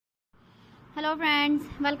Hello friends,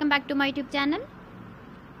 welcome back to my YouTube channel.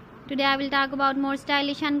 Today I will talk about more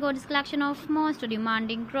stylish and gorgeous collection of most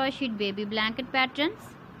demanding crocheted baby blanket patterns.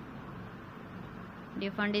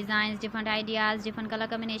 Different designs, different ideas, different color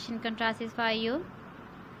combination contrasts for you.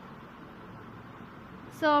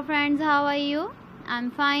 So friends, how are you?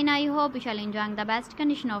 I'm fine. I hope you shall enjoy the best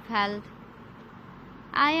condition of health.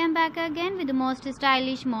 I am back again with the most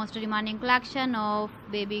stylish, most demanding collection of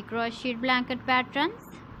baby crocheted blanket patterns.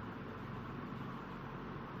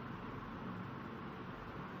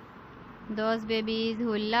 Those babies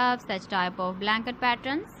who love such type of blanket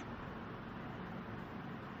patterns.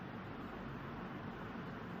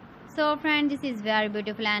 So friends, this is very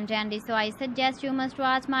beautiful and trendy, so I suggest you must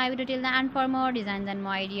watch my video till the end for more designs and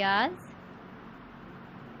more ideas.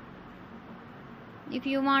 If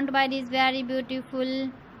you want to buy these very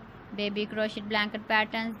beautiful baby crochet blanket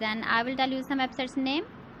patterns, then I will tell you some websites name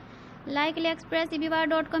like AliExpress,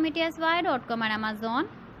 eBay.com, ETSY.com and Amazon.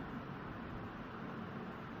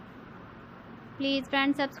 Please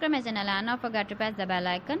friends, subscribe my channel and don't forget to press the bell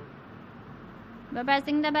icon. By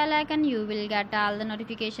pressing the bell icon, you will get all the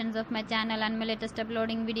notifications of my channel and my latest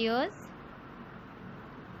uploading videos.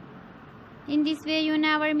 In this way, you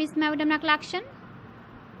never miss my video collection.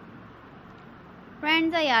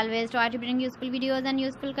 Friends, I always try to bring useful videos and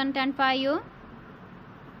useful content for you.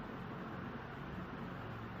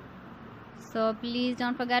 So please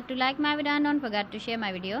don't forget to like my video and don't forget to share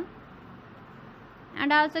my video.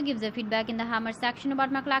 And also give the feedback in the comment section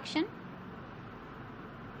about my collection.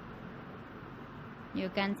 You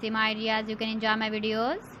can see my ideas, you can enjoy my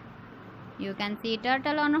videos. You can see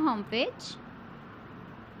turtle on our homepage.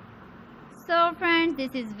 So friends,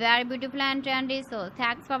 this is very beautiful and trendy. So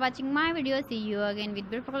thanks for watching my video. See you again with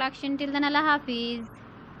beautiful collection. Till then, Allah Hafiz.